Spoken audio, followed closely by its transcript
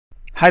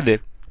Hi there,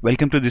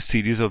 welcome to this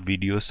series of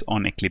videos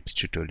on Eclipse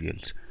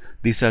tutorials.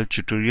 These are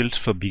tutorials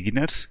for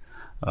beginners.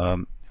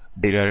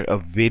 There are a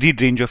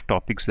varied range of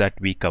topics that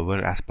we cover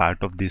as part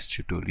of these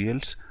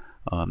tutorials.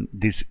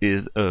 This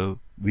is a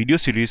video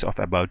series of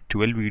about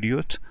 12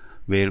 videos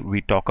where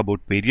we talk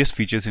about various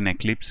features in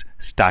Eclipse,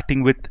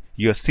 starting with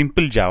your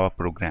simple Java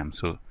program.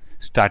 So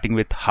starting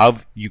with how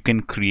you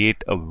can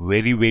create a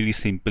very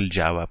simple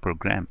Java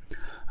program,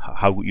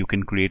 how you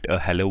can create a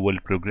hello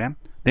world program.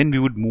 Then we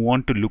would move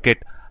on to look at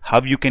how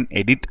you can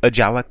edit a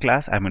Java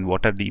class. I mean,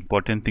 what are the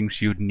important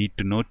things you need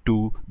to know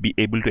to be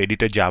able to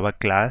edit a Java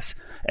class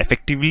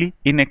effectively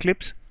in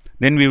Eclipse.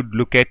 Then we would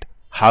look at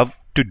how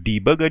to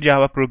debug a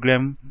Java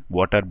program,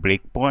 what are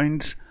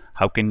breakpoints,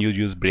 how can you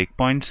use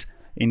breakpoints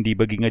in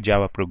debugging a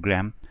Java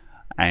program.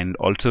 And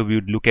also we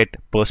would look at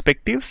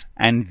perspectives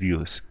and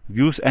views.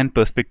 Views and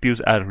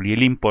perspectives are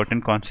really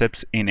important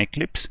concepts in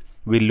Eclipse.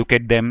 We'll look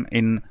at them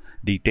in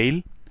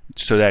detail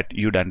so that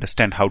you'd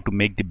understand how to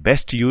make the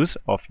best use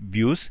of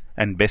views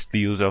and best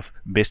use of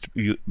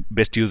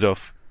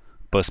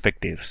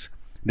perspectives.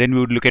 Then we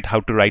would look at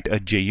how to write a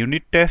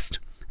JUnit test.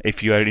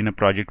 If you are in a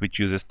project which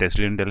uses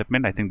test-driven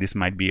development, I think this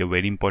might be a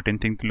very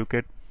important thing to look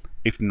at.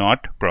 If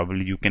not,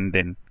 probably you can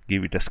then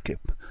give it a skip.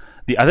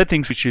 The other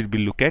things which we'll be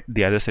look at,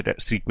 the other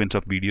sequence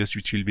of videos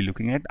which we'll be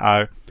looking at,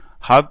 are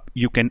how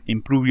you can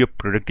improve your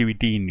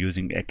productivity in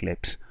using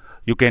Eclipse.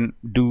 You can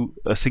do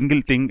a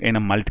single thing in a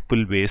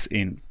multiple ways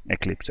in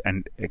Eclipse,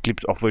 and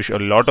Eclipse offers a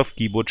lot of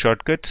keyboard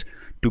shortcuts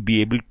to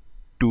be able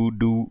to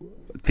do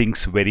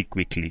things very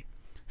quickly.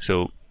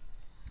 So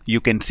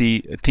you can see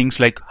things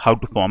like how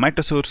to format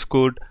a source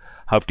code,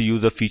 how to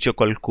use a feature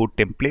called code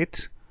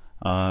templates,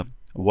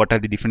 what are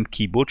the different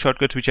keyboard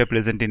shortcuts which are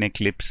present in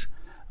Eclipse.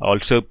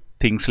 Also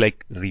things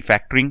like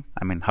refactoring.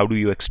 I mean, how do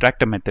you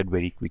extract a method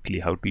very quickly?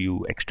 How do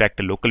you extract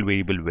a local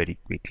variable very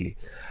quickly?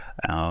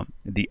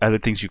 The other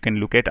things you can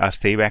look at are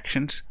save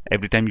actions.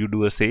 Every time you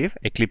do a save,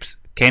 Eclipse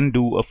can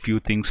do a few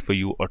things for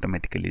you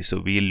automatically. So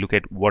we'll look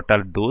at what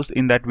are those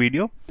in that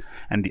video.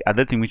 And the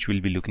other thing which we'll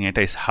be looking at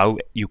is how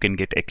you can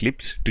get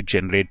Eclipse to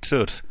generate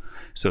source.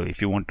 So if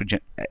you want to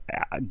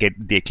get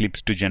the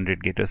Eclipse to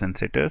generate getters and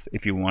setters,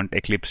 if you want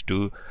Eclipse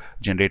to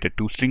generate a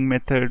toString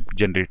method,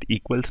 generate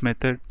equals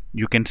method,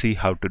 you can see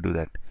how to do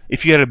that.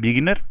 If you are a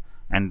beginner,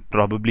 and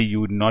probably you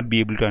would not be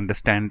able to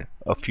understand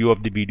a few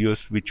of the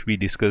videos which we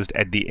discussed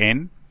at the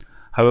end.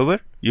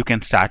 However, you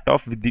can start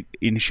off with the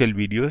initial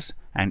videos,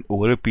 and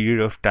over a period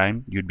of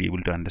time you'd be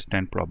able to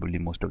understand probably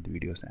most of the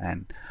videos.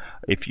 And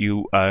if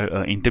you are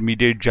an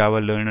intermediate Java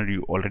learner,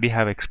 you already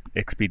have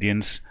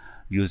experience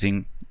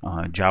using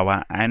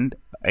Java and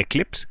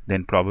Eclipse,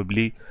 then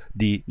probably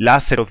the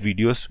last set of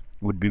videos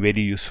would be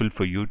very useful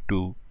for you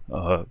to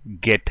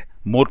get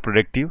more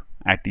productive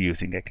at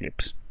using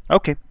Eclipse.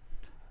 Okay,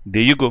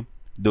 there you go.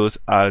 Those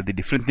are the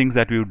different things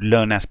that we would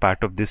learn as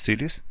part of this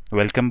series.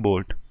 Welcome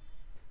aboard.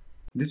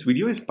 This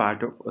video is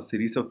part of a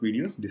series of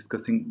videos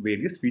discussing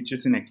various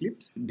features in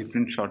Eclipse,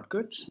 different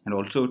shortcuts, and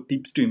also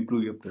tips to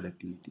improve your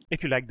productivity.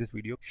 If you like this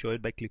video, show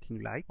it by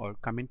clicking like or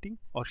commenting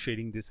or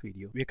sharing this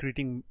video. We are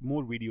creating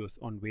more videos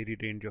on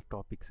varied range of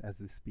topics as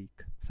we speak.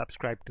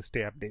 Subscribe to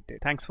stay updated.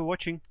 Thanks for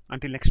watching.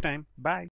 Until next time, bye.